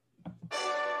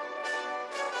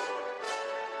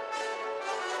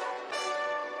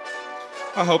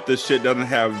I hope this shit doesn't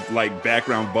have like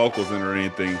background vocals in it or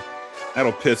anything.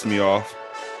 That'll piss me off.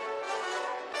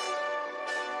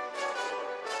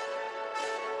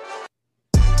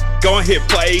 Go and hit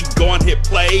play, go and hit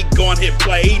play, go and hit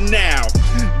play now.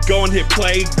 Go and hit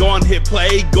play, go and hit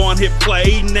play, go and hit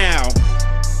play now.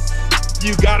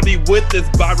 You gotta be with this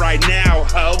by right now,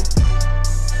 ho.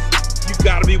 You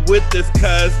gotta be with this,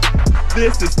 cause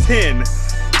this is 10.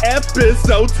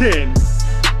 Episode 10.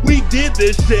 We did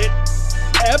this shit.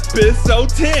 Episode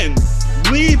 10.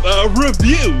 Leave a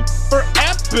review for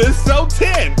episode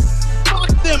 10. Fuck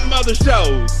them other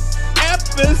shows.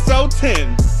 Episode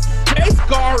 10.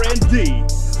 J-Scar and D.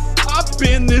 Up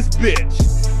in this bitch.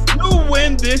 You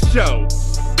win this show.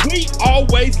 We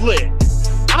always lit.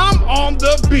 I'm on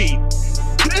the beat.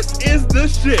 This is the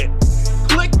shit.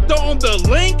 Clicked on the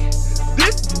link.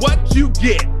 This is what you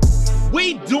get.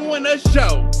 We doing a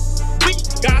show. We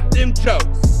got them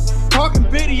jokes. Talking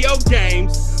video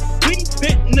games. We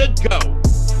fitting to go.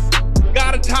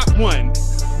 Got a top one.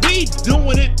 We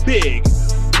doing it big.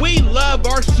 We love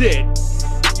our shit.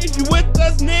 If you with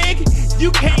us, nigga, you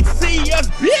can't see us,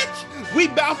 bitch. We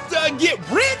bout to get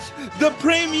rich. The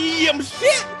premium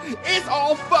shit is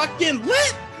all fucking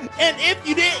lit. And if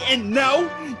you didn't know,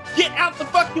 get out the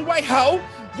fucking way, ho.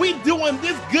 We doing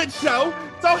this good show.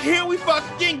 So here we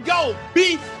fucking go.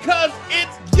 Because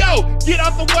it's yo. Get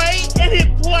out the way and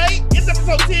hit play. It's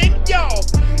episode 10, y'all.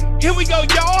 Here we go,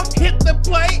 y'all. Hit the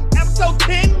play. Episode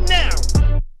 10 now.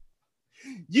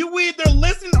 You either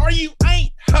listen or you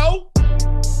ain't, ho.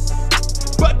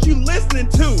 But you listening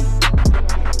to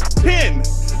 10,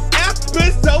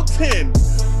 episode 10.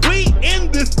 We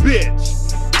in this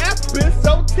bitch.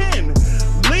 Episode 10.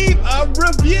 Leave a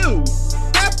review.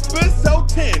 Episode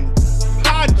 10.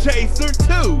 Podchaser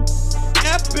 2.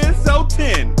 Episode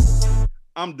 10.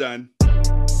 I'm done.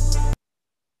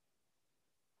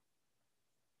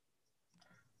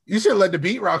 You should let the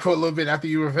beat rock for a little bit after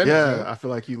you were finished. Yeah, I feel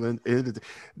like you ended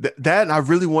that, and I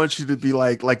really want you to be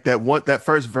like that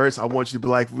first verse. I want you to be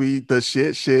like, we the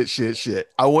shit.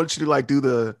 I want you to like do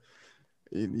the.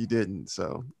 You didn't,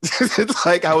 so it's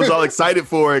like I was all excited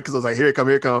for it because I was like, here it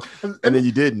come, and then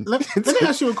you didn't. Let me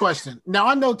ask you a question. Now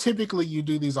I know typically you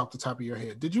do these off the top of your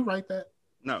head. Did you write that?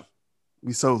 No.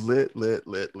 We so lit. That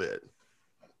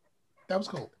was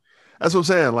cool. That's what I'm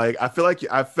saying. Like, I feel like you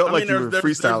were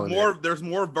freestyling. There's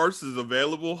more verses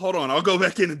available. Hold on, I'll go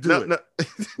back in and do it.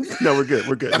 No, we're good.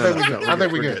 We're good. I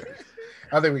think we're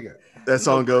good. That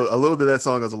song goes a little bit. That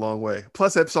song goes a long way.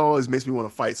 Plus, that song always makes me want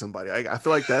to fight somebody. I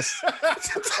feel like that's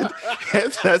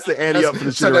that's the ante up for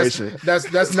the generation.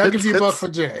 That's not give you buck for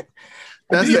Jay.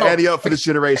 That's the ante up for this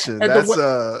generation. At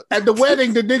the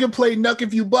wedding, the nigga played Nuck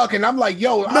If You Buck, and I'm like,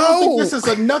 yo, I don't think this is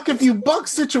a Nuck If You Buck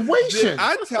situation. Did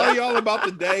I tell y'all about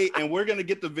the day, and we're gonna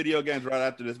get the video games right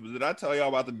after this, but did I tell y'all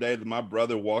about the day that my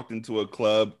brother walked into a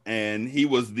club and he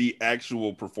was the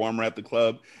actual performer at the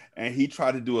club, and he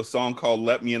tried to do a song called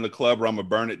 "Let Me in the Club or I'm gonna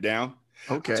Burn It Down"?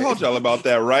 Okay, I told y'all about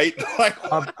that, right? Like,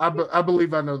 I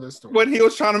believe I know this story. When he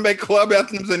was trying to make club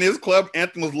anthems, and his club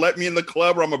anthem was "Let Me in the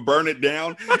Club or I'm gonna Burn It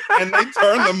Down," and they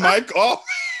turned the mic off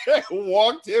and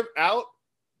walked him out.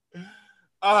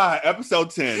 Episode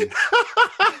 10.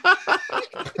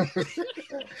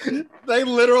 They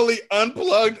literally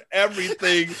unplugged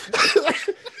everything.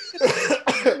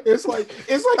 It's like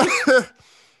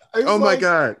oh my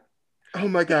god. Oh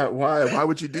my god, why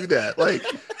would you do that? Like,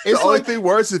 it's the only thing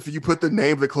worse if you put the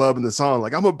name of the club in the song.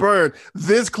 Like, I'm gonna burn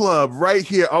this club right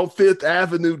here on 5th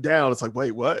Avenue down. It's like,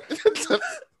 wait, what?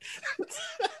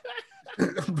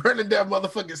 Burning down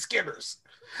motherfucking Skinners.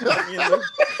 And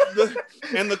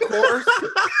the chorus.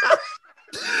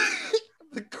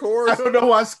 The chorus. I don't know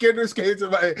why Skinners came to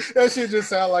my head. That shit just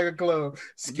sound like a club.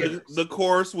 Skinners. The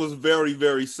chorus was very,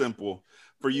 very simple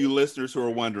for you listeners who are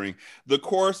wondering. The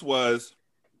chorus was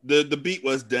the beat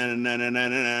was the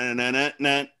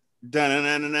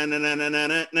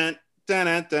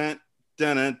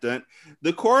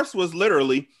chorus was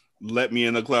literally "Let me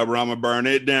in the club or I'ma burn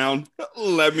it down.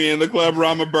 Let me in the club or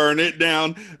I'ma burn it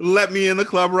down. Let me in the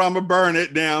club or I'ma burn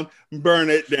it down.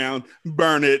 Burn it down.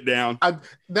 Burn it down."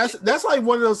 That's like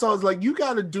one of those songs, like you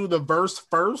got to do the verse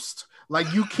first.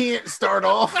 Like you can't start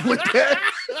off with that.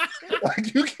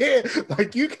 Like you can't.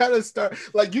 Like you gotta start.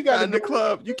 Like you got in the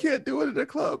club. You can't do it in the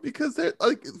club because they're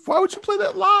like, why would you play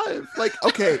that live? Like,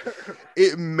 okay,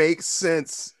 it makes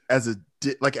sense as a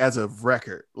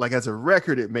record. Like as a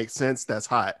record, it makes sense. That's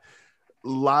hot.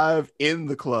 Live in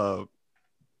the club.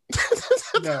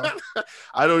 No.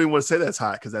 I don't even want to say that's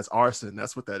hot because that's arson.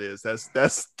 That's what that is.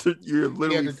 You're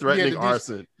literally threatening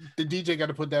arson. The DJ got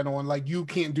to put that on. Like you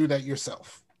can't do that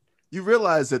yourself. you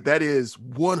realize that is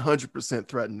 100%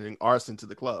 threatening arson to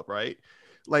the club, right?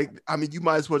 Like, I mean, you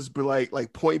might as well just be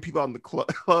like pointing people out in the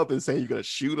club and saying you're gonna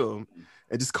shoot them,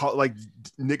 and just call like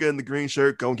nigga in the green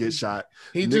shirt gonna get shot.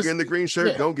 Nigga in the green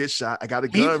shirt gonna get shot. I got a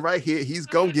gun right here. He's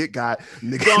gonna get got.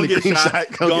 Nigga Gonna in the get green shot.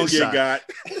 shirt gonna get got.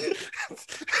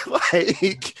 Like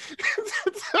he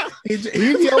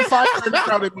yelled fire in a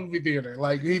crowded movie theater.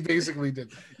 Like he basically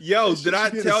did. Yo, did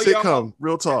I tell y'all? Sitcom,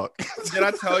 real talk. Did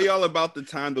I tell y'all about the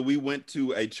time that we went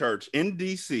to a church in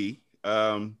DC?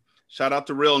 Shout out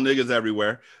to real niggas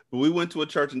everywhere. But we went to a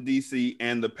church in DC,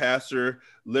 and the pastor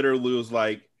literally was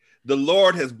like, "The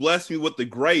Lord has blessed me with the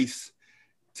grace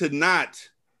to not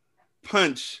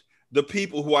punch the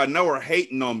people who I know are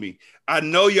hating on me. I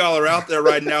know y'all are out there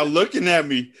right now looking at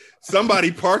me.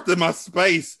 Somebody parked in my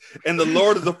space, and the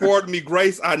Lord has afforded me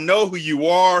grace. I know who you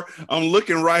are. I'm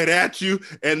looking right at you."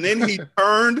 And then he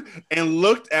turned and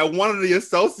looked at one of the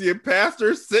associate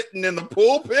pastors sitting in the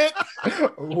pulpit.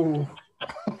 Ooh.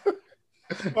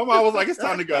 My mom was like, "It's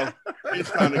time to go.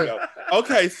 It's time to go."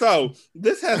 Okay, so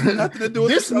this has nothing to do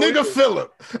with this nigga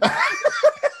Philip.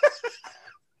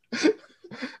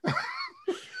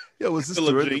 Yo, was this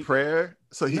during the prayer?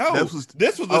 So this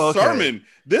was a sermon. Okay.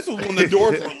 This was when the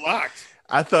doors were locked.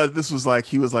 I thought this was like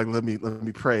he was like, let me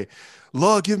pray.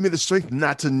 Lord, give me the strength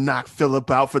not to knock Philip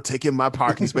out for taking my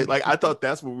parking space. Like I thought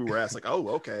that's what we were asked. Like, oh,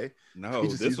 okay. No,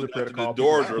 this was the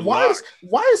doors were why locked.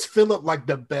 Why is Philip like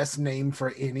the best name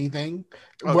for anything?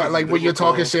 Like when you're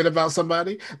talking shit about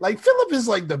somebody, like Philip is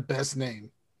like the best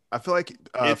name. I feel like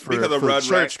it's for because of the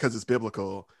church because it's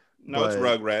biblical. No, it's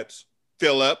Rugrats.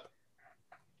 Philip.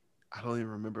 I don't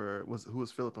even remember who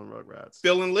was Philip on Rugrats.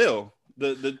 Phil and Lil.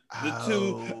 The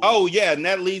two. Oh yeah, and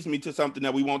that leads me to something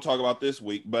that we won't talk about this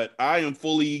week. But I am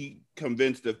fully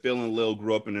convinced that Phil and Lil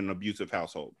grew up in an abusive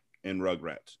household in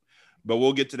Rugrats. But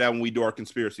we'll get to that when we do our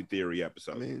conspiracy theory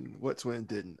episode. I mean, what twin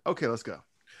didn't? Okay, let's go.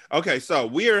 Okay, so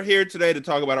we are here today to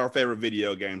talk about our favorite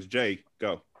video games. Jay,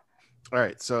 go. All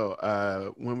right,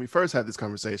 so when we first had this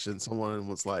conversation, someone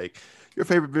was like, your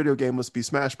favorite video game must be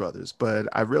Smash Brothers, but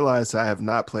I realized I have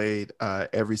not played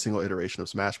every single iteration of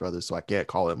Smash Brothers, so I can't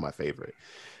call it my favorite.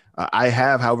 I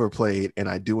have, however, played, and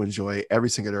I do enjoy every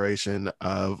single iteration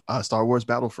of Star Wars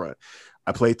Battlefront.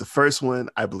 I played the first one,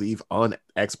 I believe, on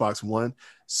Xbox One.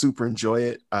 Super enjoy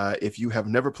it. If you have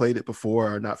never played it before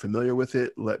or are not familiar with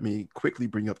it, let me quickly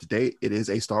bring you up to date. It is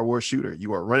a Star Wars shooter.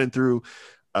 You are running through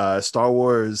Star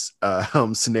Wars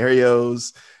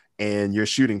scenarios, and you're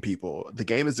shooting people. The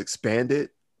game has expanded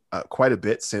quite a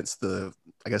bit since the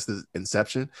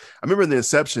inception. I remember in the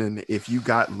inception, if you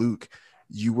got Luke,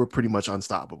 you were pretty much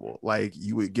unstoppable. Like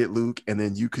you would get Luke and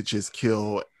then you could just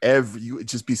kill you would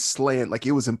just be slaying. Like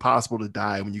it was impossible to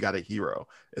die when you got a hero,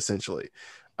 essentially.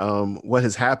 What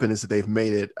has happened is that they've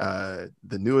made it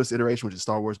the newest iteration, which is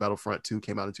Star Wars Battlefront 2,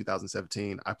 came out in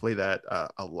 2017. I played that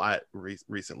a lot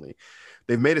recently.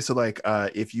 They've made it so like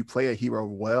if you play a hero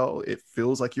well, it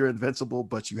feels like you're invincible,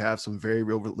 but you have some very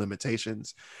real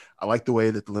limitations. I like the way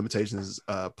that the limitations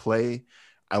play.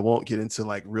 I won't get into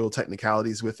like real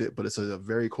technicalities with it, but it's a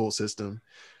very cool system.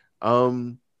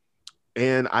 And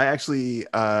I actually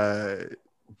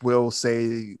will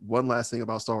say one last thing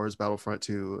about Star Wars Battlefront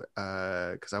 2,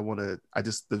 because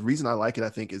the reason I like it, I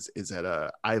think, is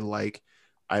that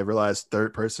I realized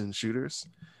third-person shooters.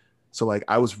 So like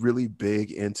I was really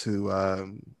big into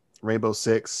Rainbow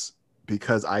Six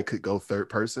because I could go third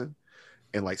person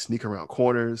and like sneak around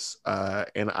corners.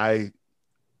 And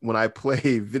when I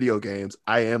play video games,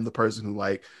 I am the person who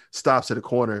like stops at a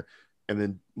corner and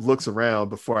then looks around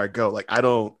before I go. Like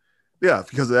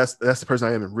because that's the person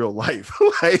I am in real life.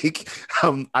 Like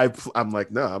I'm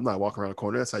like, no, I'm not walking around a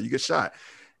corner. That's how you get shot.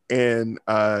 And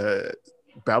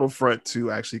Battlefront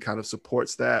 2 actually kind of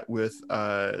supports that with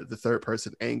the third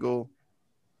person angle.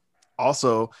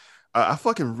 Also, I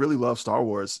fucking really love Star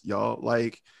Wars, y'all.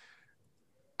 Like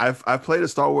I've played a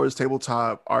Star Wars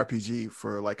tabletop RPG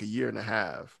for like a year and a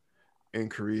half in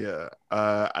Korea.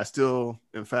 I still,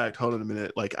 in fact, hold on a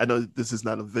minute. Like I know this is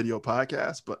not a video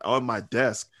podcast, but on my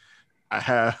desk, I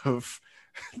have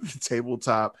the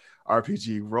tabletop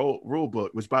RPG rule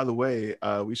book, which by the way,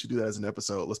 we should do that as an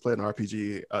episode. Let's play an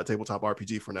RPG, tabletop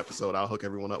RPG for an episode. I'll hook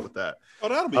everyone up with that. Oh,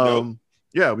 that'll be dope.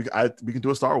 Yeah, we can do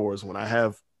a Star Wars one. I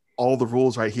have all the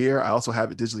rules right here. I also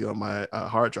have it digitally on my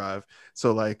hard drive.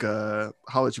 So like,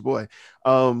 holla at your boy.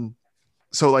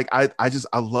 So like, I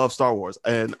love Star Wars,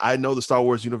 and I know the Star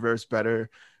Wars universe better.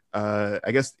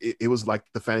 I guess it was like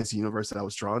the fantasy universe that I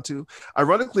was drawn to.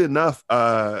 Ironically enough,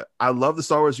 I love the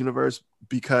Star Wars universe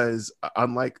because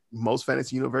unlike most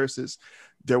fantasy universes,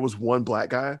 there was one black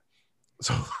guy.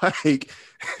 So like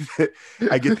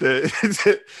I get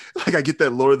the like I get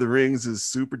that Lord of the Rings is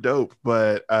super dope,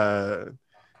 but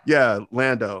yeah,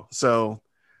 Lando. So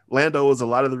Lando was a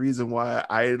lot of the reason why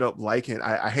I ended up liking.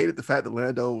 I hated the fact that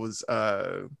Lando was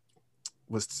kind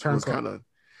of,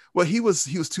 well, he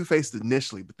was two-faced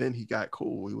initially, but then he got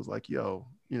cool. He was like, yo,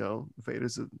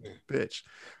 Vader's a bitch.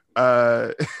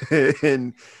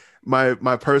 And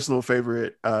my personal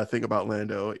favorite thing about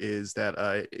Lando is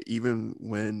that even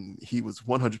when he was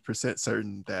 100%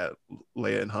 certain that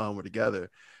Leia and Han were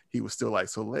together, he was still like,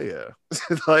 so Leia.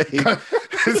 Like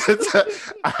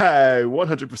I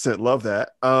 100% love that.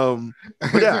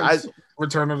 But yeah,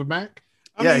 Return of the Mac.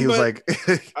 He was like,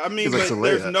 I mean, but so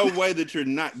there's no way that you're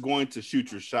not going to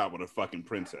shoot your shot with a fucking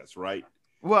princess, right?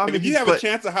 Well, I mean, if you have a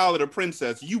chance to holler at a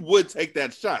princess, you would take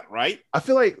that shot, right? I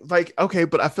feel like okay,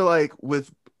 but I feel like with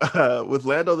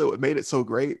Lando, that what made it so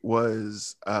great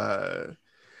was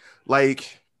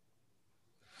like,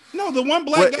 no, the one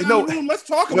black guy in the room. Let's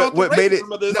talk about what made it.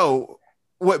 Of this. No,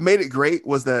 what made it great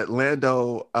was that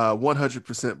Lando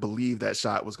 100% believed that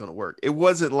shot was going to work. It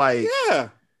wasn't like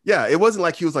it wasn't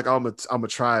like he was like, I'm gonna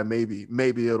try, maybe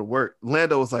it'll work.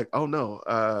 Lando was like, oh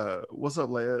no, what's up,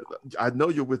 Leia? I know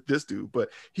you're with this dude, but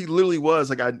he literally was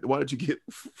like, why don't you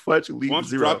leave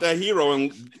zero? Drop that hero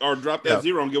or drop that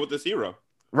zero and get with this hero.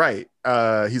 Right.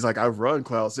 He's like, I run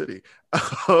Cloud City.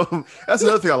 That's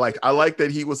another thing I like. I like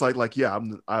that he was like, yeah,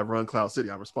 I run Cloud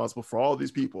City. I'm responsible for all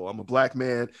these people. I'm a black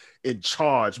man in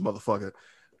charge, motherfucker.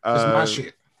 That's my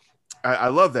shit. I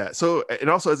love that. So, and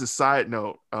also as a side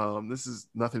note, this is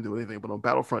nothing to do with anything, but on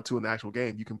Battlefront 2 in the actual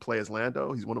game, you can play as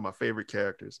Lando. He's one of my favorite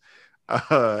characters.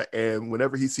 And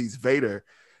whenever he sees Vader,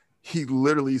 he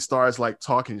literally starts like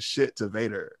talking shit to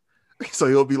Vader. So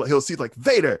he'll see like,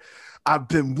 Vader, I've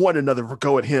been wanting another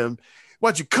go at him.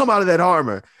 Why'd you come out of that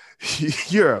armor?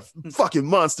 You're a fucking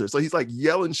monster. So he's like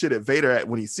yelling shit at Vader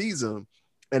when he sees him.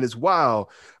 And it's wild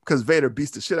because Vader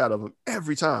beats the shit out of him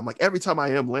every time. Like every time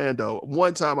I am Lando,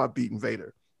 one time I've beaten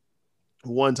Vader.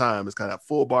 One time it's kind of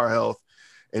full bar health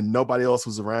and nobody else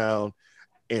was around.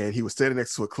 And he was standing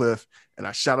next to a cliff and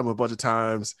I shot him a bunch of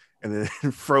times and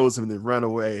then froze him and then ran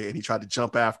away. And he tried to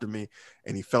jump after me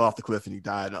and he fell off the cliff and he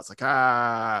died. And I was like,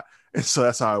 ah. And so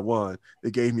that's how I won.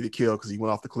 They gave me the kill because he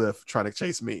went off the cliff trying to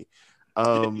chase me.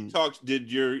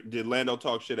 Did Lando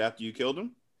talk shit after you killed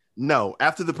him? No,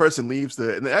 after the person leaves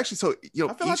and actually, so I feel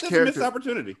like that's a missed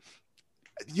opportunity.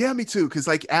 Yeah, me too. Because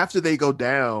like after they go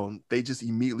down, they just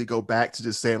immediately go back to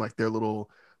just saying like their little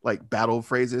like battle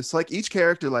phrases. So like each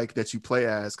character like that you play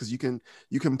as, because you can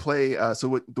play.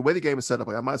 The way the game is set up,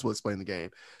 like I might as well explain the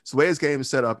game. So the way this game is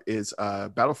set up is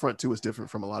Battlefront 2 is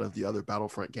different from a lot of the other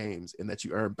Battlefront games in that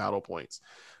you earn battle points.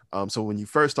 So when you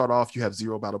first start off, you have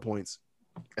 0 battle points,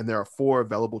 and there are 4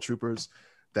 available troopers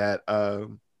that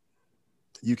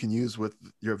you can use with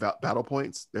your battle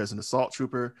points. There's an assault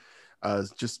trooper,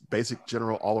 just basic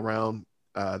general all around.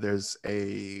 There's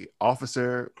a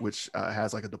officer, which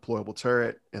has like a deployable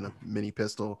turret and a mini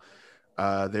pistol.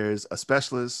 There's a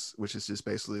specialist, which is just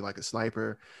basically like a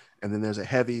sniper. And then there's a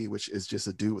heavy, which is just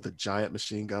a dude with a giant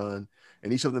machine gun.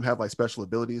 And each of them have like special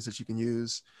abilities that you can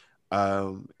use.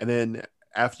 And then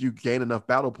after you gain enough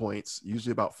battle points,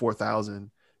 usually about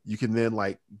 4,000, you can then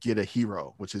like get a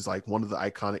hero, which is like one of the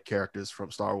iconic characters from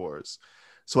Star Wars.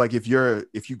 So like if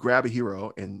you grab a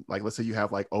hero and like, let's say you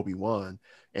have like Obi-Wan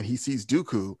and he sees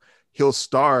Dooku, he'll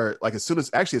start like as soon as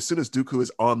Dooku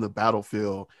is on the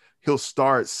battlefield, he'll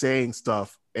start saying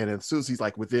stuff. And as soon as he's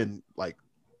like within like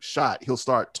shot, he'll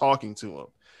start talking to him.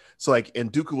 So like,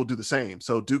 and Dooku will do the same.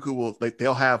 So Dooku will, like,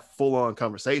 they'll have full on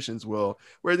conversations where,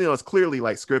 it's clearly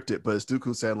like scripted, but it's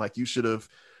Dooku saying like, you should have,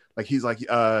 like, he's like,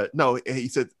 no, he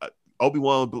said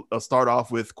Obi-Wan will start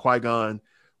off with Qui-Gon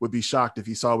would be shocked if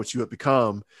he saw what you had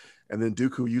become. And then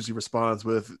Dooku usually responds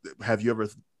with, have you ever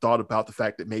thought about the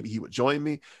fact that maybe he would join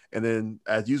me? And then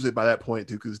usually by that point,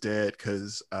 Dooku's dead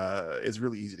because it's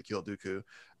really easy to kill Dooku.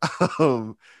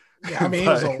 Yeah, I mean, he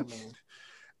was old,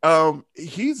 man.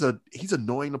 He's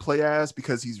annoying to play as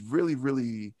because he's really,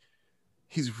 really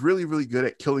good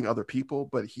at killing other people,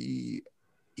 but he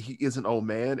is an old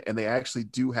man, and they actually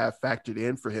do have factored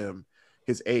in for him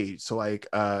his age. So like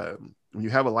when you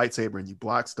have a lightsaber and you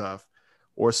block stuff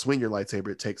or swing your lightsaber,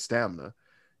 it takes stamina,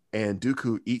 and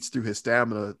Dooku eats through his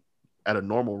stamina at a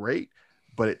normal rate,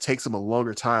 but it takes him a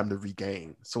longer time to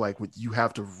regain. So like you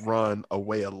have to run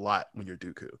away a lot when you're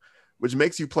Dooku, which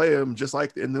makes you play him just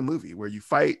like in the movie where you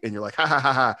fight and you're like ha ha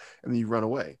ha ha, and then you run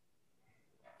away.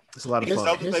 It's a lot of fun.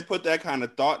 It's that they put that kind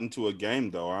of thought into a game,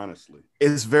 though. Honestly,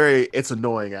 it's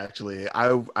annoying. Actually,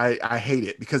 I hate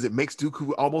it because it makes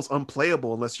Dooku almost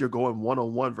unplayable unless you're going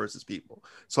 1-on-1 versus people.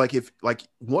 So like if like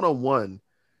 1-on-1,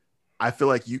 I feel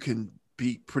like you can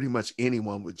beat pretty much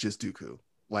anyone with just Dooku,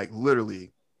 like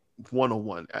literally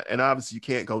 1-on-1. And obviously you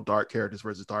can't go dark characters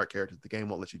versus dark characters. The game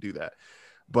won't let you do that.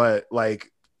 But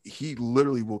like he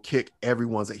literally will kick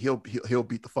everyone's. He'll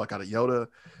beat the fuck out of Yoda.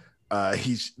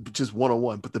 He's just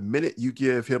 1-on-1. But the minute you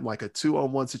give him like a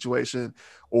 2-on-1 situation,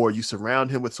 or you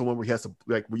surround him with someone where he has to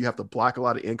where you have to block a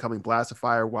lot of incoming blaster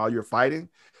fire while you're fighting,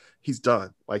 he's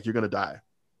done. Like you're gonna die.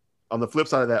 On the flip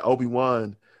side of that,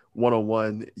 Obi-Wan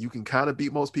 1-on-1, you can kind of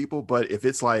beat most people, but if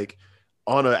it's like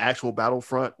on an actual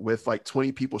battlefront with like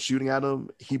 20 people shooting at him,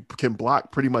 he can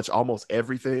block pretty much almost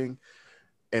everything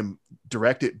and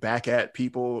direct it back at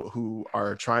people who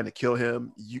are trying to kill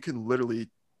him. You can literally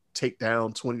take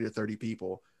down 20 to 30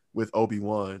 people with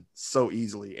Obi-Wan so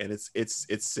easily, and it's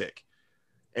sick.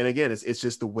 And again, it's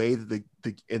just the way that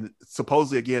and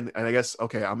supposedly again, and I guess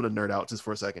okay, I'm gonna nerd out just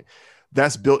for a second.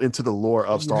 That's built into the lore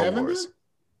of Star Wars.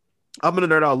 I'm gonna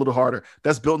nerd out a little harder.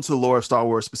 That's built into the lore of Star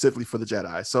Wars specifically for the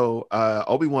Jedi. So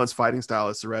Obi-Wan's fighting style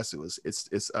is Ceresu.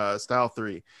 It's style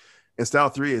 3. And style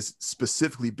 3 is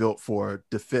specifically built for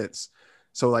defense.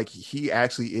 So like he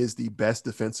actually is the best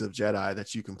defensive Jedi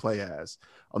that you can play as.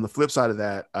 On the flip side of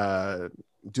that,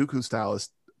 Dooku style is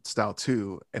style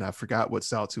 2, and I forgot what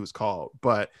style 2 is called,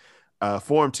 but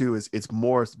form 2 it's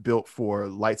more built for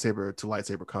lightsaber to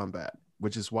lightsaber combat,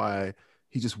 which is why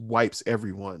he just wipes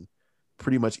everyone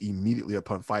pretty much immediately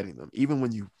upon fighting them. Even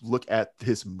when you look at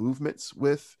his movements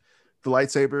with the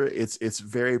lightsaber, it's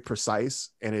very precise,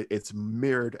 and it's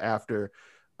mirrored after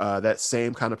that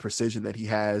same kind of precision that he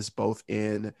has both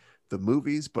in the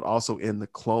movies, but also in the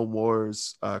Clone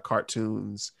Wars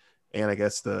cartoons, and I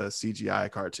guess the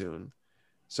CGI cartoon.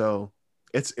 So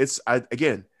I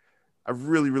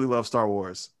really, really love Star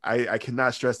Wars. I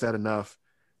cannot stress that enough.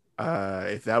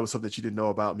 If that was something that you didn't know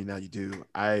about me, now you do.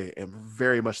 I am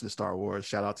very much into Star Wars.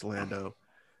 Shout out to Lando.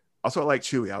 Also, I like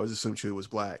Chewie. I always assumed Chewie was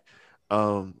black.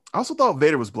 I also thought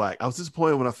Vader was black. I was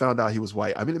disappointed when I found out he was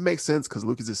white. I mean, it makes sense because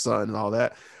Luke is his son and all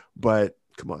that, but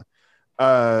come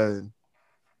on.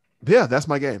 Yeah, that's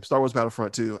my game. Star Wars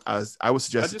Battlefront 2. I would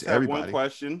suggest it to everybody. I just have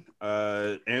one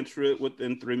question. Answer it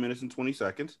within 3 minutes and 20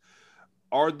 seconds.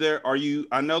 I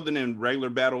know that in regular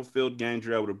Battlefield games,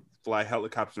 you're able to fly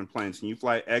helicopters and planes. Can you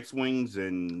fly X-Wings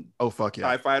and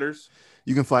TIE fighters?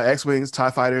 You can fly X-Wings,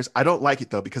 TIE fighters. I don't like it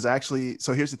though, because actually,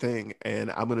 so here's the thing,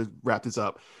 and I'm going to wrap this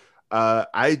up.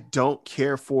 I don't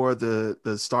care for the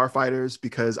starfighters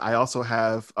because I also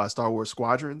have Star Wars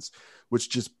Squadrons, which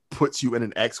just puts you in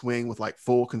an X-Wing with like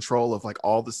full control of like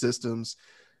all the systems.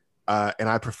 And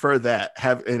I prefer that.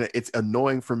 And it's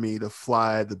annoying for me to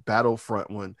fly the Battlefront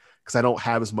one because I don't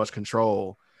have as much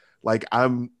control.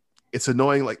 It's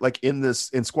annoying. Like in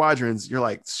Squadrons, you're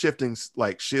like shifting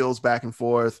like shields back and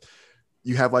forth.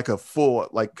 You have like a full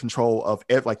like control of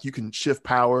like you can shift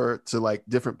power to like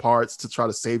different parts to try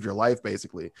to save your life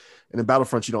basically. And in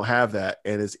Battlefront, you don't have that,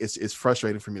 and it's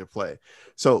frustrating for me to play.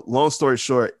 So long story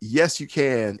short, yes, you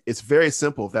can. It's very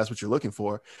simple if that's what you're looking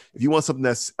for. If you want something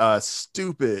that's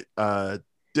stupid,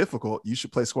 difficult, you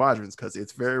should play Squadrons because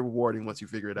it's very rewarding once you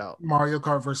figure it out. Mario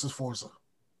Kart versus Forza.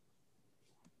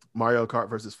 Mario Kart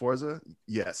versus Forza.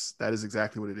 Yes, that is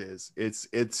exactly what it is.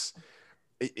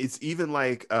 It's even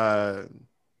like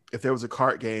if there was a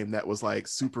kart game that was like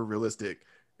super realistic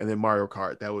and then Mario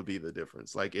Kart, that would be the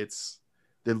difference. Like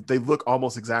they look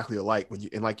almost exactly alike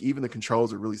and like even the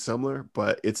controls are really similar,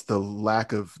 but it's the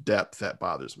lack of depth that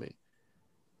bothers me.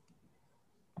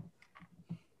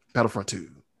 Battlefront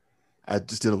 2. I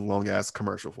just did a long ass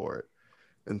commercial for it,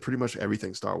 and pretty much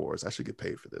everything Star Wars. I should get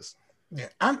paid for this. Yeah,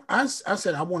 I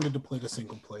said I wanted to play the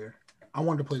single player. I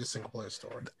wanted to play the single player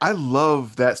story. I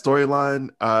love that storyline,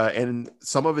 and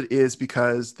some of it is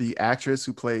because the actress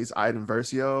who plays Iden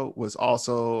Versio was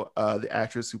also the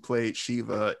actress who played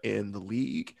Shiva in The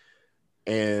League,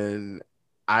 and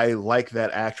I like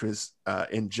that actress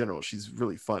in general. She's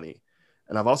really funny,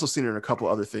 and I've also seen her in a couple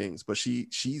other things, but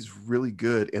she's really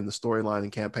good in the storyline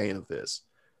and campaign of this.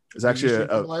 It's actually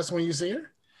the last one you see her.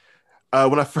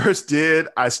 When I first did,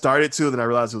 I started to, then I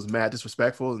realized it was mad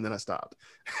disrespectful, and then I stopped.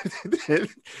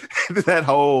 That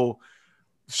whole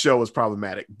show was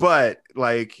problematic, but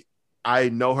like I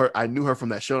knew her from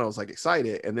that show, and I was like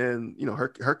excited. And then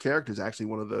her character is actually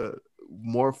one of the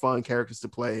more fun characters to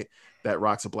play that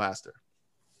rocks a blaster.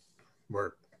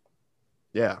 Work.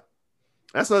 Yeah,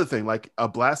 that's another thing. Like a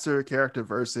blaster character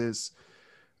versus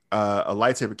a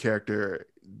lightsaber character,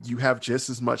 you have just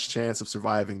as much chance of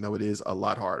surviving, though it is a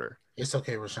lot harder. It's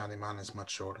okay, Rashani. Mine is much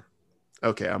shorter.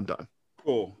 Okay, I'm done.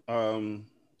 Cool.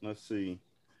 Let's see.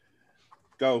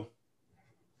 Go.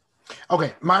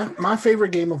 Okay, my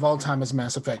favorite game of all time is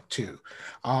Mass Effect 2.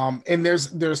 And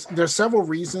there's several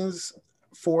reasons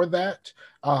for that.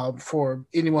 For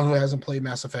anyone who hasn't played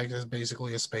Mass Effect, is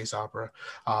basically a space opera.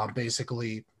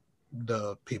 Basically,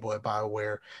 the people at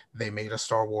BioWare, they made a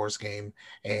Star Wars game,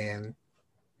 and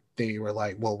they were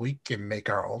like, well, we can make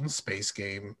our own space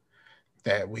game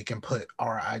that we can put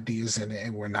our ideas in it,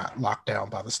 and we're not locked down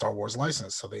by the Star Wars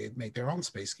license. So they make their own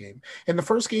space game. And the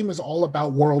first game is all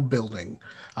about world building.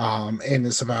 And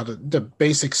it's about the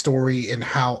basic story and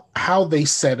how they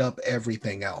set up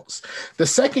everything else. The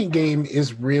second game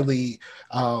is really,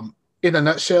 in a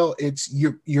nutshell, it's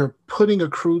you're putting a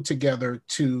crew together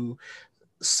to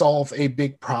solve a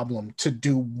big problem, to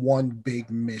do one big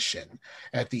mission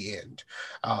at the end.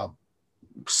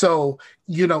 So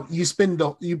you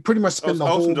pretty much spend the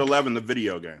Ocean's whole 11, the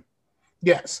video game.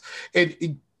 Yes,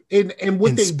 and what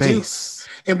In they space.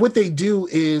 do, and what they do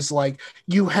is like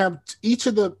you have each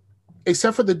of the,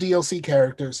 except for the DLC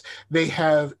characters, they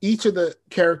have each of the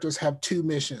characters have two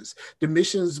missions. The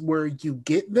missions where you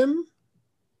get them,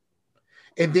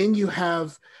 and then you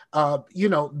have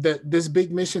this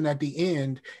big mission at the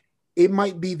end. It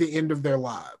might be the end of their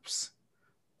lives.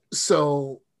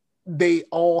 So they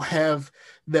all have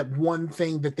that one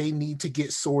thing that they need to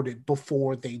get sorted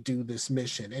before they do this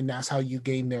mission. And that's how you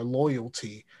gain their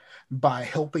loyalty, by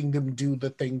helping them do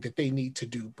the thing that they need to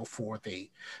do before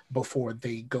they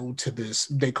go to this.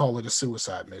 They call it a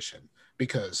suicide mission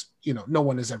because, no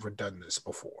one has ever done this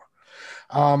before.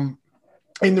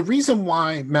 And the reason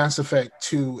why Mass Effect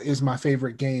 2 is my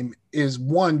favorite game is,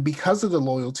 one, because of the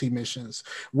loyalty missions,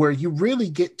 where you really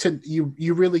get to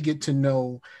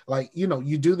know, like,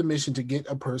 you do the mission to get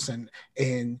a person,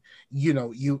 and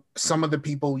some of the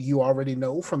people you already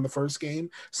know from the first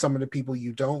game, some of the people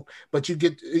you don't, but you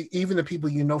get, even the people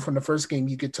you know from the first game,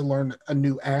 you get to learn a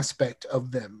new aspect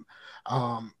of them.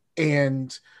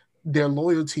 And their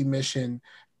loyalty mission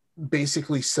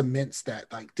basically cements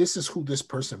that, like, this is who this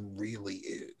person really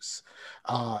is.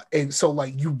 And so,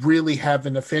 like, you really have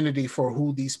an affinity for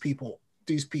who these people,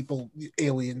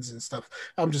 aliens and stuff,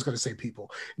 I'm just going to say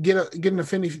people, get an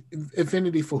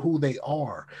affinity for who they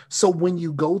are. So when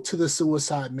you go to the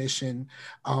suicide mission,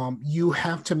 you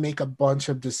have to make a bunch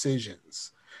of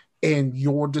decisions, and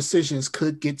your decisions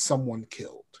could get someone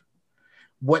killed.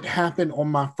 What happened on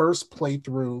my first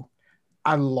playthrough,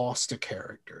 I lost a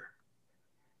character.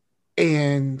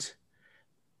 And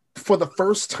for the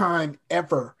first time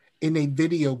ever in a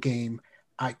video game,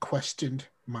 I questioned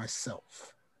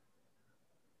myself.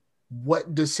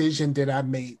 What decision did I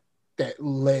make that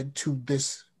led to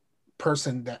this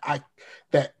person that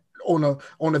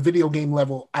on a video game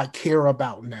level I care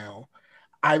about now?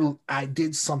 I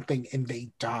did something and they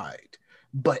died.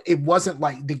 But it wasn't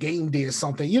like the game did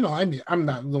something. I'm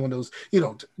not one of those,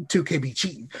 2K be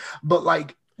cheating. But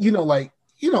like you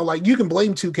can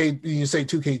blame 2K, you say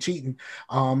 2K cheating.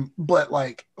 But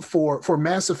like for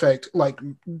Mass Effect, like,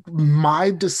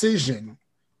 my decision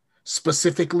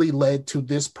specifically led to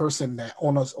this person that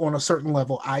on a certain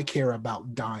level I care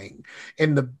about dying.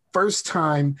 And the first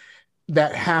time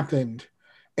that happened,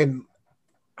 and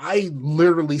I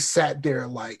literally sat there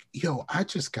like, yo, I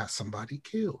just got somebody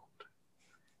killed.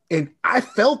 And I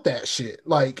felt that shit.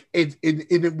 Like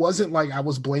it wasn't like I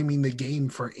was blaming the game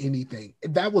for anything.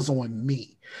 That was on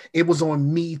me. It was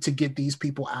on me to get these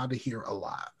people out of here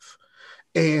alive.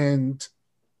 And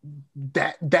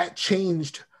that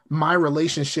changed my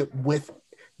relationship with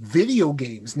video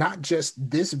games, not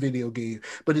just this video game,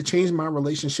 but it changed my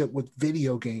relationship with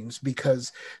video games,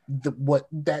 because what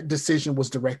that decision was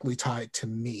directly tied to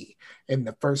me. And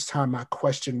the first time I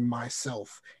questioned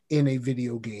myself in a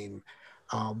video game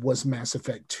was Mass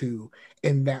Effect 2.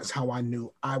 And that's how I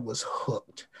knew I was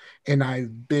hooked. And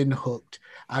I've been hooked.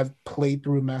 I've played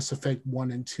through Mass Effect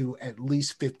 1 and 2 at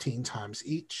least 15 times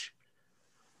each.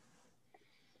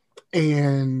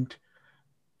 And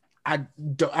I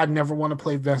never want to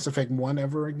play Mass Effect 1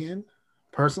 ever again,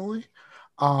 personally.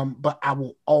 But I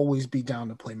will always be down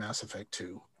to play Mass Effect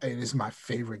 2. It is my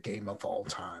favorite game of all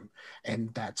time.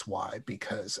 And that's why,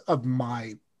 because of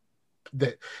the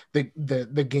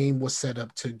game was set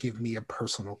up to give me a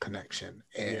personal connection,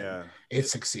 and it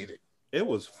succeeded. It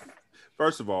was,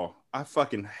 first of all, I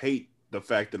fucking hate the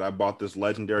fact that I bought this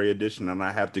Legendary Edition and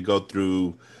I have to go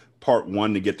through part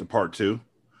 1 to get to part 2.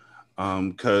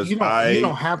 Because you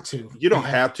don't have to. You don't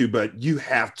have to, but you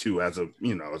have to as a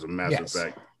Mass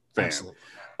Effect fan. Absolutely.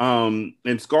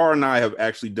 And Scar and I have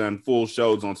actually done full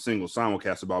shows on single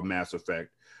simulcast about Mass Effect.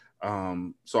 So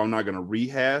I'm not gonna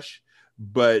rehash.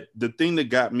 But the thing that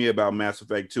got me about Mass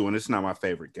Effect 2, and it's not my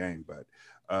favorite game, but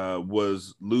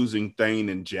was losing Thane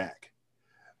and Jack.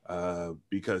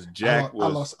 Because Jack I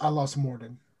lost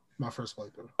Morden my first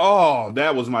playthrough. Oh,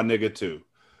 that was my nigga too.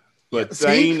 But See,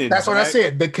 saying that's what I exact,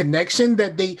 said. The connection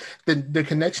that the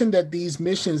connection that these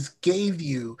missions gave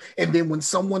you, and then when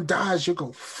someone dies, you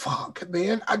go, "Fuck,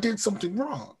 man, I did something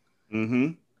wrong."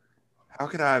 mm-hmm. How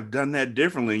could I have done that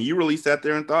differently? And you really sat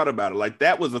there and thought about it. Like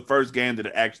that was the first game that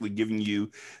had actually given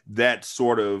you that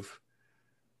sort of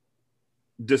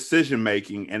decision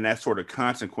making and that sort of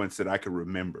consequence that I could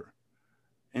remember.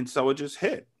 And so it just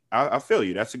hit. I feel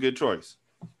you. That's a good choice.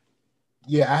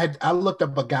 Yeah, I looked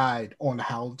up a guide on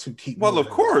how to keep. Well, of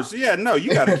course, yeah. No,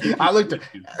 you got to keep. I looked.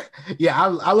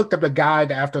 I looked up the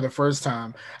guide after the first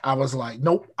time. I was like,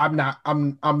 nope, I'm not.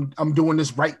 I'm doing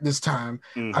this right this time.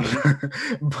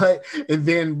 Mm-hmm. But and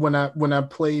then when I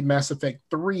played Mass Effect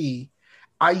 3,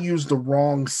 I used the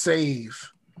wrong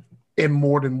save, and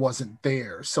Morden wasn't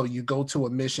there. So you go to a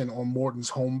mission on Morden's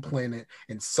home planet,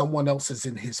 and someone else is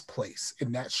in his place,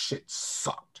 and that shit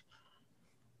sucked.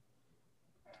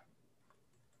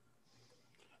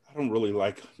 I don't really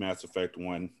like Mass Effect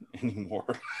 1 anymore.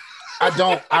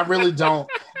 I really don't.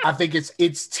 I think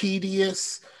it's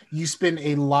tedious. You spend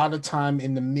a lot of time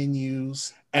in the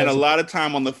menus And a lot of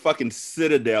time on the fucking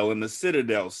Citadel, and the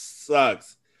Citadel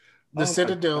sucks. The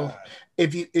Citadel.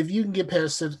 If you can get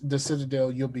past the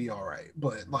Citadel, you'll be all right.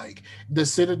 But like the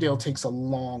Citadel takes a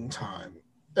long time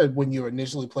when you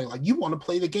initially play. Like you want to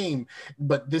play the game,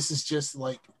 but this is just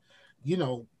like,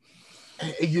 you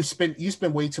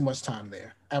spend way too much time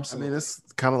there. Absolutely. I mean, it's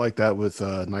kind of like that with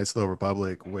Knights of the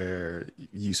Republic, where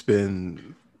you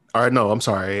spend. Or no, I'm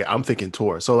sorry, I'm thinking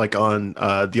Tor. So like on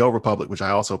the Old Republic, which I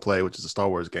also play, which is a Star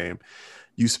Wars game,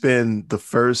 you spend the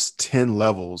first 10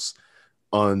 levels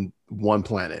on one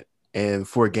planet, and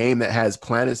for a game that has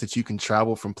planets that you can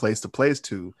travel from place to place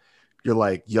to, you're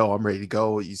like, yo, I'm ready to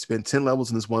go. You spend 10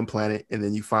 levels in this one planet, and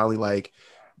then you finally like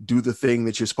do the thing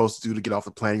that you're supposed to do to get off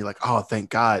the planet. You're like, oh, thank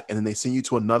God. And then they send you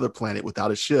to another planet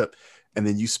without a ship. And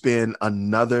then you spend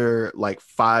another like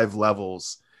 5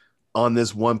 levels on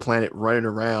this one planet running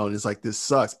around. It's like, this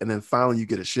sucks. And then finally you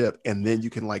get a ship, and then you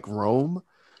can like roam,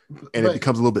 and it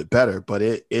becomes a little bit better, but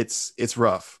it's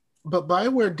rough. But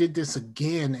BioWare did this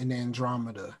again in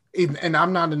Andromeda. And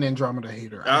I'm not an Andromeda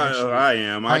hater. I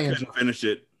am. I couldn't finish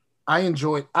it. I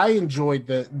enjoyed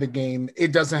the game.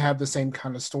 It doesn't have the same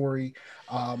kind of story,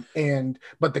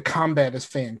 but the combat is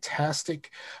fantastic,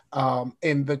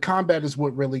 and the combat is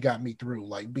what really got me through,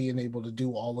 like being able to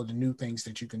do all of the new things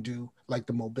that you can do, like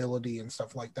the mobility and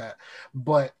stuff like that.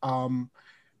 But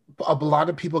a lot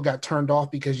of people got turned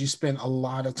off because you spend a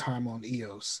lot of time on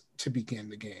EOS to begin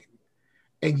the game,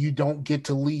 and you don't get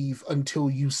to leave until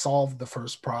you solve the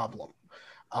first problem.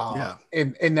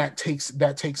 And that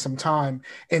takes some time,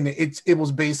 and it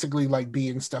was basically like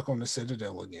being stuck on the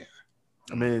Citadel again.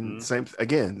 I mean, same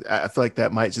again. I feel like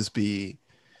that might just be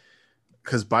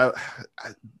because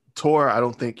Tor, I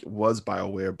don't think was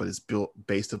BioWare, but it's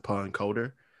based upon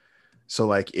Coder, so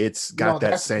like it's got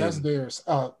that's theirs.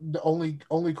 The only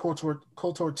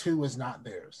KOTOR 2 is not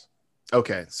theirs.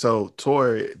 Okay, so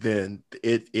Tor, then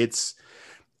it's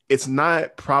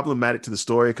not problematic to the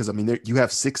story because I mean you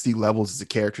have 60 levels as a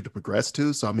character to progress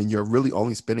to, so I mean you're really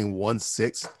only spending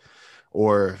 1/6,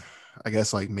 or I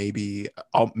guess like maybe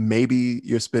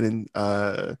you're spending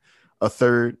a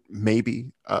third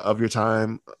maybe of your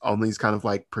time on these kind of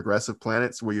like progressive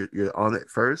planets where you're on it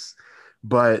first.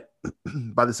 But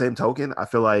by the same token, I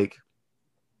feel like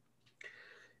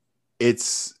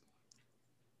it's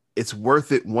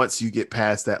worth it once you get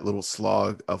past that little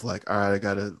slog of like, all right, I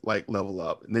gotta like level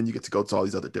up, and then you get to go to all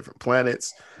these other different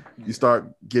planets. You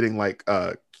start getting like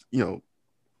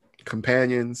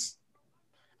companions,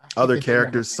 other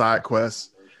characters, side quests.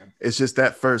 It's just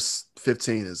that first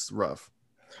 15 is rough.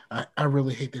 I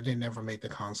really hate that they never made the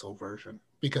console version,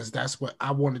 because that's what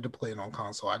I wanted to play it on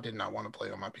console. I did not want to play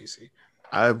it on my PC.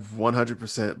 I've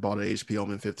 100% bought an HP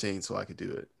Omen 15 so I could do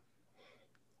it,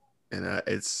 and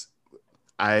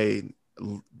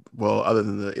other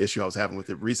than the issue I was having with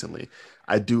it recently,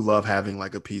 I do love having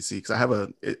like a PC because I have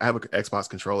an Xbox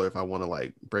controller if I want to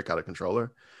like break out a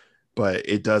controller, but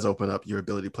it does open up your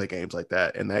ability to play games like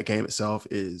that, and that game itself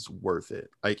is worth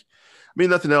it. Like, I mean,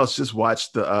 nothing else, just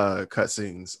watch the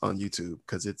cutscenes on YouTube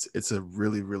because it's a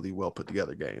really, really well put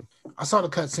together game. I saw the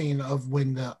cutscene of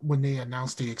when they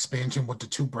announced the expansion with the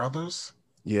 2 brothers.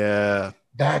 Yeah,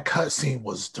 that cutscene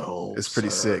was dope. It's pretty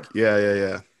sick.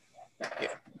 Yeah.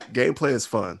 Gameplay is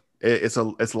fun.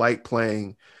 It's like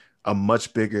playing a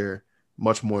much bigger,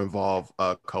 much more involved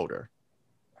Coder.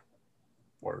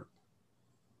 Word.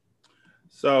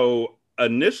 So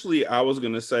initially, I was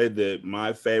going to say that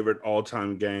my favorite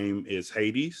all-time game is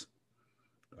Hades.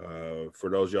 For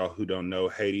those of y'all who don't know,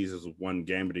 Hades is one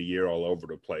game of the year all over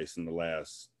the place in the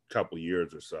last couple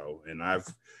years or so, and I've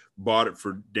bought it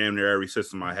for damn near every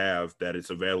system I have that it's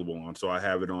available on. So I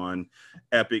have it on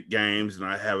Epic Games, and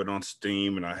I have it on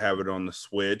Steam, and I have it on the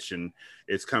Switch, and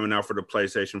it's coming out for the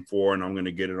PlayStation 4, and I'm going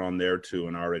to get it on there too.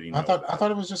 And I already know. I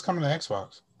thought it was just coming to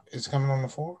Xbox. It's coming on the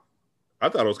 4. I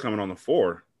thought it was coming on the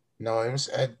 4. No, it was.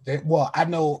 Well, I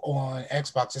know on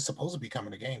Xbox it's supposed to be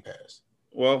coming to Game Pass.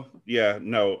 Well, yeah,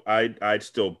 no, I'd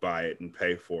still buy it and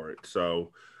pay for it.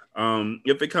 So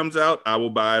if it comes out, I will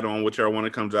buy it on whichever one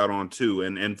it comes out on too.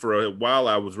 And for a while,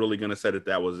 I was really going to say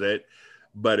that was it,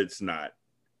 but it's not.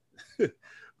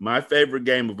 My favorite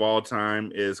game of all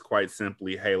time is quite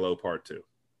simply Halo Part 2.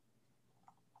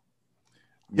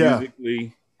 Yeah.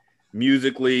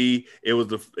 Musically, it was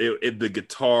the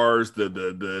guitars,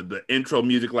 the intro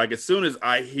music. Like as soon as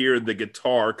I hear the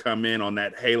guitar come in on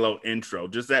that Halo intro,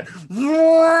 just that,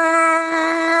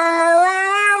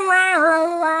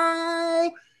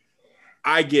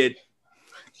 I get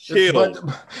chills.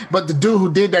 But the dude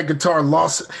who did that guitar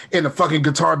lost in a fucking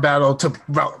guitar battle to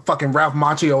fucking Ralph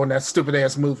Macchio in that stupid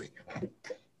ass movie.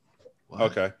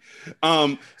 Okay.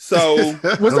 So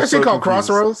what's that shit called?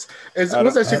 Crossroads? What's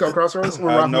that shit called? Crossroads?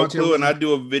 I have no clue, and I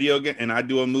do a video game and I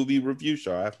do a movie review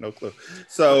show. I have no clue.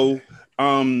 So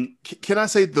can I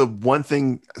say the one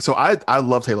thing? So I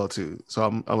loved Halo 2. So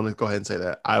I'm gonna go ahead and say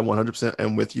that I 100%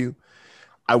 am with you.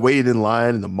 I waited in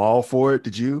line in the mall for it.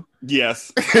 Did you?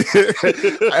 Yes.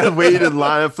 I waited in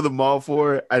line for the mall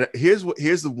for it. Here's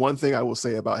the one thing I will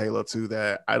say about Halo 2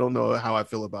 that I don't know how I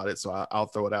feel about it, so I'll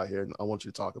throw it out here and I want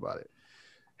you to talk about it.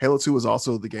 Halo 2 was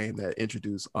also the game that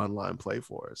introduced online play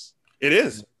for us. It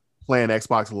is. Playing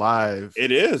Xbox Live.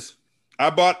 It is.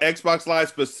 I bought Xbox Live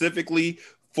specifically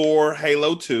for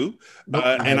Halo 2,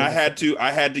 and I had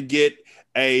to get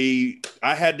a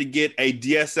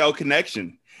DSL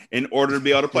connection in order to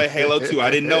be able to play Halo 2. I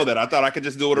didn't know that. I thought I could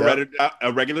just do it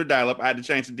a regular dial-up. I had to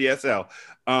change to DSL.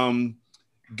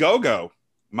 Gogo,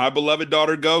 my beloved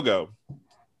daughter Gogo,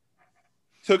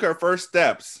 took her first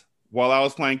steps while I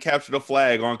was playing Capture the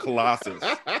Flag on Colossus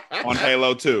on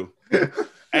Halo 2.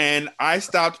 And I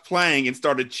stopped playing and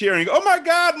started cheering. Oh my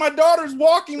God, my daughter's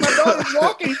walking. My daughter's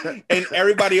walking. And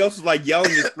everybody else was like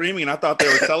yelling and screaming. And I thought they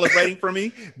were celebrating for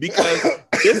me because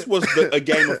this was a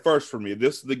game of first for me.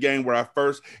 This is the game where I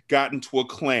first got into a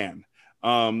clan.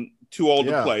 Too old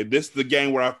to play. This is the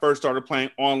game where I first started playing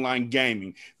online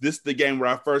gaming. This is the game where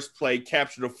I first played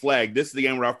Capture the Flag. This is the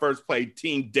game where I first played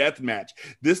Team Deathmatch.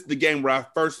 This is the game where I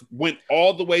first went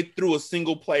all the way through a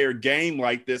single player game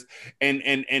like this and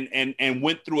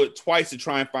went through it twice to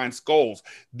try and find skulls.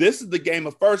 This is the game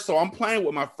of first. So I'm playing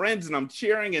with my friends and I'm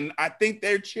cheering, and I think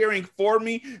they're cheering for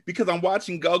me because I'm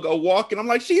watching Gogo walk and I'm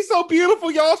like, she's so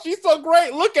beautiful, y'all. She's so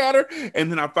great. Look at her.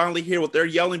 And then I finally hear what they're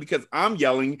yelling because I'm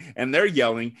yelling and they're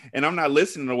yelling and I'm not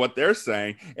listening to what they're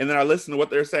saying. And then I listen to what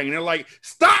they're saying and they're like,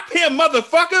 stop him,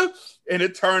 motherfucker. And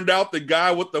it turned out the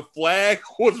guy with the flag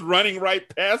was running right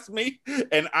past me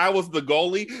and I was the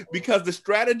goalie, because the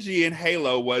strategy in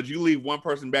Halo was you leave one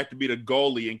person back to be the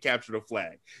goalie and capture the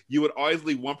flag. You would always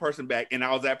leave one person back, and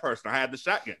I was that person. I had the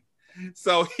shotgun.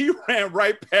 So he ran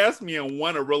right past me and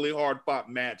won a really hard fought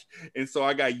match. And so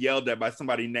I got yelled at by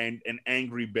somebody named an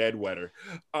angry bedwetter.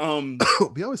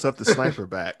 We always have the sniper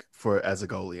back as a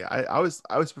goalie. I always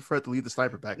prefer to leave the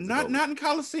sniper back. Not in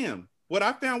Coliseum. What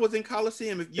I found was in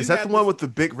Coliseum. Is that the one with the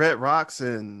big red rocks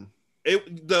and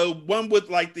the one with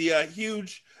like the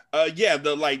huge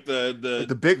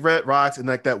the big red rocks and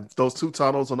like those two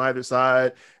tunnels on either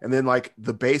side, and then like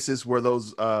the bases were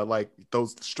those like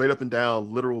those straight up and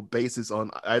down literal bases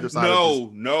on either side.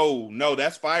 No,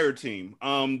 that's Fire Team.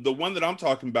 The one that I'm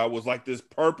talking about was like this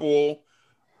purple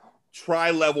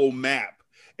tri-level map,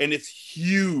 and it's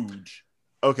huge.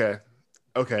 Okay,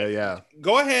 yeah.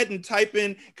 Go ahead and type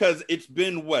in, because it's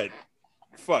been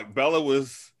Bella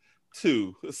was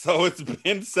 2, so it's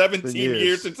been 17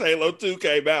 years since Halo 2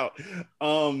 came out.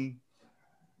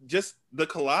 Just the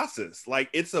Colossus, like,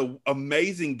 it's an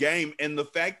amazing game, and the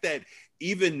fact that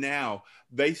even now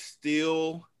they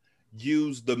still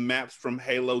use the maps from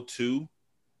Halo 2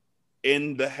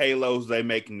 in the Halos they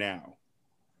make now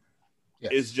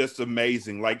is just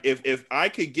amazing. Like, if I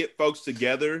could get folks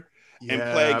together and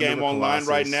play a game online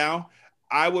right now,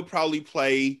 I would probably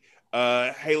play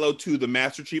Halo 2, the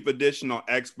Master Chief Edition on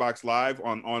Xbox Live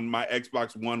on my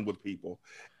Xbox One with people,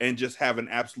 and just have an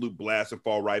absolute blast and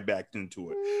fall right back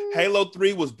into it. Halo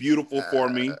 3 was beautiful for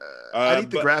me. I need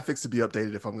the graphics to be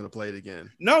updated if I'm going to play it again.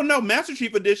 No, Master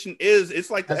Chief Edition it's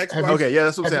like the Xbox. Okay, yeah,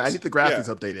 that's what I'm saying. I need the graphics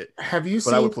updated. Have you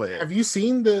seen? I would play it. Have you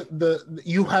seen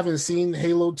you haven't seen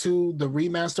Halo 2, the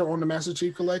remaster on the Master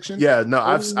Chief Collection? Yeah, no,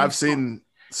 I've seen.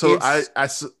 So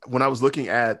It's when I was looking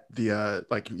at the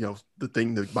like the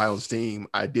thing to buy on Steam,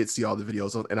 I did see all the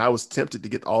videos and I was tempted to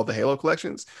get all the Halo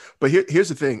collections. But here's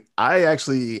the thing: I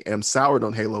actually am soured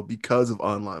on Halo because of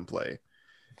online play.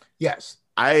 yes.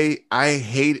 I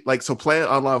hate like so playing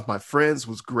online with my friends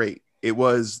was great. It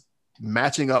was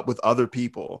matching up with other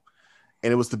people,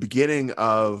 and it was the beginning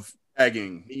of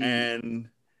tagging me. and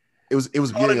It was call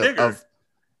it beginning digger. of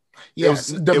Yes.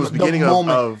 it was The beginning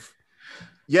moment. of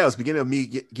yeah, it was beginning of me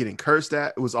getting cursed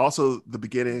at. It was also the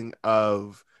beginning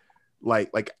of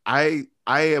like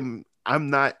I'm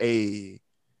not a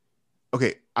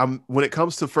okay. I'm when it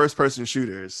comes to first person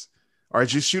shooters or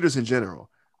just shooters in general,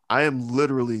 I am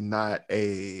literally not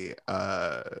a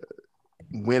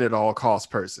win at all cost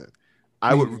person.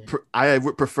 Mm, I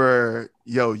would prefer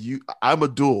I'm a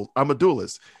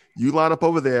duelist. You line up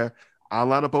over there, I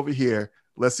line up over here.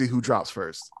 Let's see who drops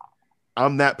first.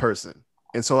 I'm that person.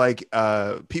 And so like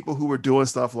people who were doing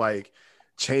stuff like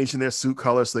changing their suit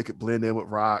color so they could blend in with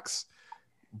rocks,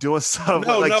 doing stuff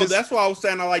No, like no, just that's why I was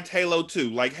saying I liked Halo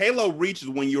 2. Like Halo reaches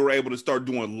when you were able to start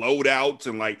doing loadouts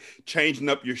and like changing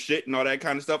up your shit and all that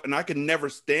kind of stuff. And I could never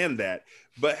stand that.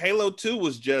 But Halo 2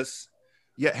 was just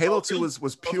yeah, Halo 2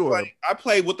 was pure. I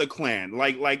played with the clan.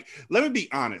 Like, let me be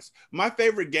honest. My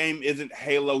favorite game isn't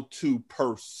Halo 2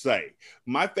 per se.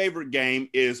 My favorite game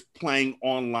is playing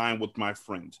online with my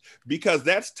friends because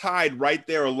that's tied right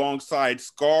there alongside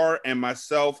Scar and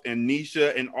myself and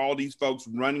Nisha and all these folks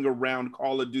running around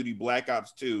Call of Duty Black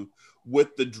Ops 2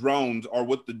 with the drones or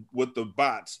with the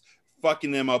bots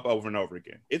fucking them up over and over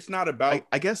again. It's not about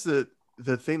I guess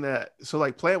the thing that so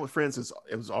like playing with friends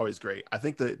it was always great. I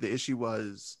think the issue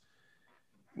was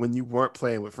when you weren't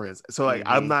playing with friends. So like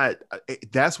I'm not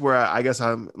that's where I guess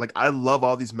I'm like I love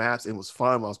all these maps. It was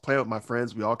fun when I was playing with my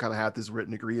friends. We all kind of had this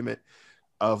written agreement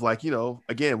of like,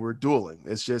 again, we're dueling.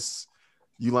 It's just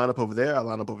you line up over there, I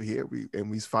line up over here,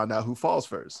 we find out who falls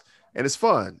first. And it's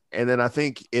fun. And then I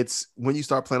think it's when you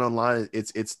start playing online,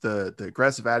 it's the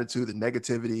aggressive attitude, the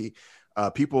negativity,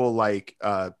 people like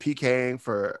PKing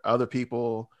for other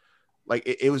people. Like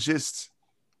it was just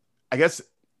I guess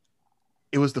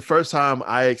it was the first time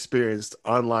I experienced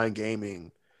online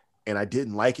gaming and I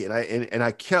didn't like it. And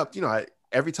I kept,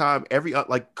 every time,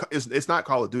 like it's not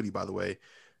Call of Duty, by the way,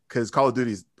 because Call of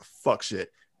Duty is fuck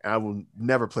shit. And I will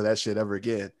never play that shit ever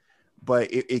again. But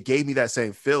it gave me that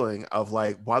same feeling of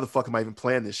like, why the fuck am I even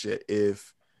playing this shit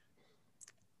if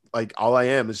like all I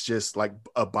am is just like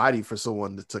a body for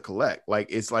someone to collect? Like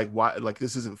it's like why like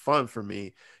this isn't fun for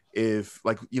me if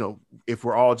like if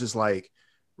we're all just like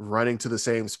running to the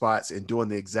same spots and doing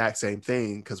the exact same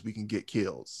thing because we can get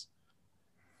kills.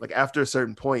 Like after a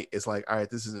certain point, it's like, all right,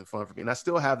 this isn't fun for me. And I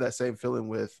still have that same feeling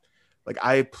with like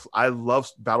I love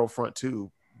Battlefront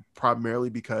 2 primarily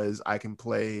because I can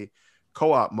play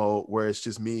co-op mode where it's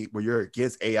just me, where you're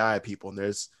against AI people and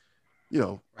there's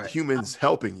right. humans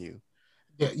helping you.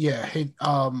 Yeah. Hey,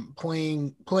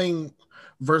 playing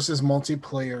versus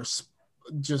multiplayer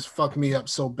just fucked me up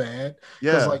so bad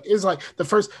because Yeah. like it's like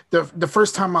the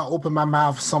first time I open my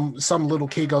mouth, some little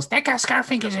kid goes, "That guy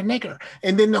Scarfinger's a nigger,"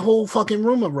 and then the whole fucking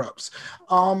room erupts.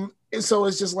 And so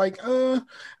it's just like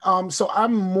so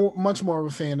I'm much more of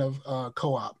a fan of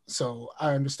co-op, so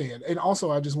I understand. And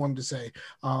also I just wanted to say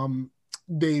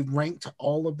they ranked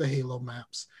all of the Halo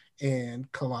maps and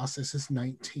Colossus is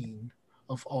 19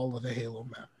 of all of the Halo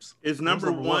maps. is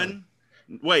number one.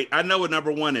 Wait, I know what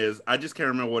number one is. I just can't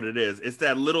remember what it is. It's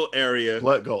that little area.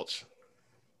 Blood Gulch.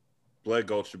 Blood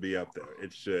Gulch should be up there.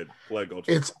 It should. Blood Gulch.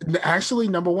 It's actually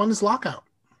number one is Lockout.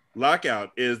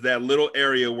 Lockout is that little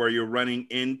area where you're running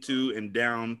into and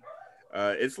down.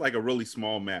 It's like a really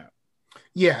small map.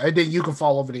 Yeah, and then you can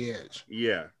fall over the edge.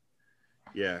 Yeah.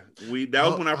 That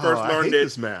was when I first learned it.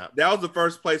 This map. That was the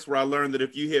first place where I learned that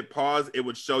if you hit pause, it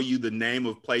would show you the name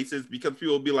of places because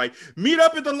people would be like, meet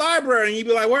up at the library. And you'd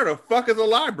be like, where the fuck is the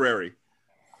library?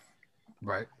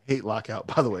 Right. Hate Lockout,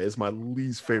 by the way. It's my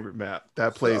least favorite map.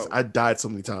 That place, I died so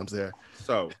many times there.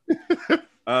 So, yeah,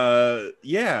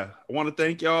 I want to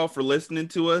thank y'all for listening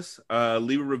to us.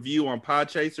 Leave a review on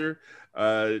Podchaser.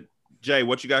 Jay,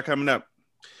 what you got coming up?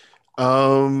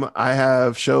 I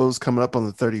have shows coming up on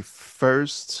the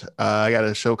 31st. I got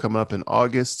a show coming up in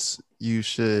August. You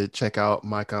should check out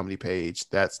my comedy page.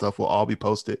 That stuff will all be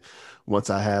posted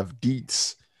once I have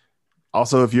deets.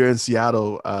 Also, if you're in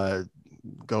Seattle,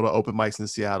 go to open mics in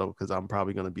Seattle because I'm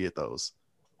probably going to be at those.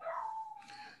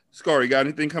 Scar, you got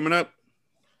anything coming up?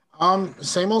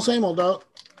 Same old, dog.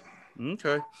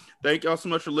 Okay. Thank y'all so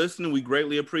much for listening. We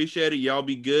greatly appreciate it. Y'all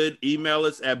be good. Email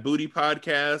us at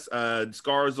bootypodcast.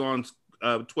 Scar's on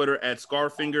Twitter at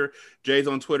Scarfinger. Jay's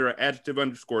on Twitter at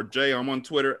adjective_J. I'm on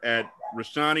Twitter at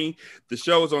Rashani. The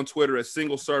show is on Twitter at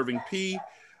Single Serving P.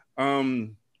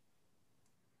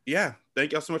 Yeah,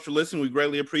 thank y'all so much for listening. We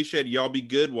greatly appreciate it. Y'all be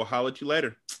good. We'll holler at you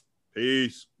later.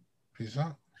 Peace. Peace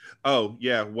out. Oh,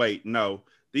 yeah, wait, no.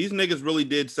 These niggas really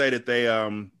did say that they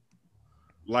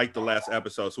liked the last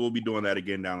episode, so we'll be doing that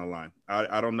again down the line.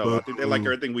 I don't know. I think they like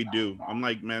everything we do. I'm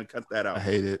like, man, cut that out. I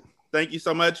hate it. Thank you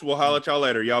so much. We'll holler at y'all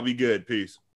later. Y'all be good. Peace.